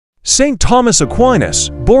St. Thomas Aquinas,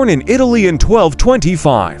 born in Italy in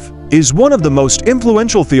 1225, is one of the most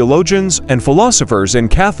influential theologians and philosophers in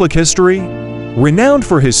Catholic history, renowned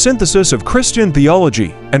for his synthesis of Christian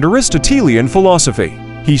theology and Aristotelian philosophy.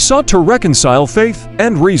 He sought to reconcile faith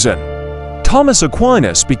and reason. Thomas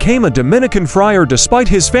Aquinas became a Dominican friar despite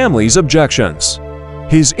his family's objections.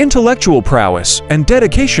 His intellectual prowess and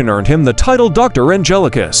dedication earned him the title Doctor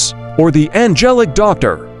Angelicus, or the Angelic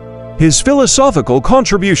Doctor. His philosophical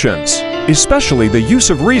contributions, especially the use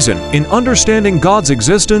of reason in understanding God's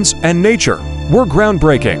existence and nature, were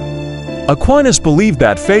groundbreaking. Aquinas believed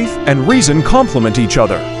that faith and reason complement each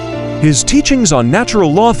other. His teachings on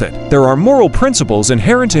natural law that there are moral principles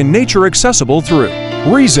inherent in nature accessible through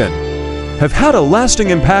reason have had a lasting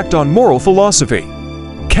impact on moral philosophy.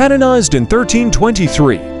 Canonized in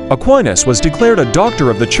 1323, Aquinas was declared a Doctor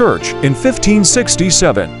of the Church in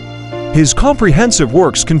 1567. His comprehensive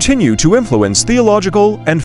works continue to influence theological and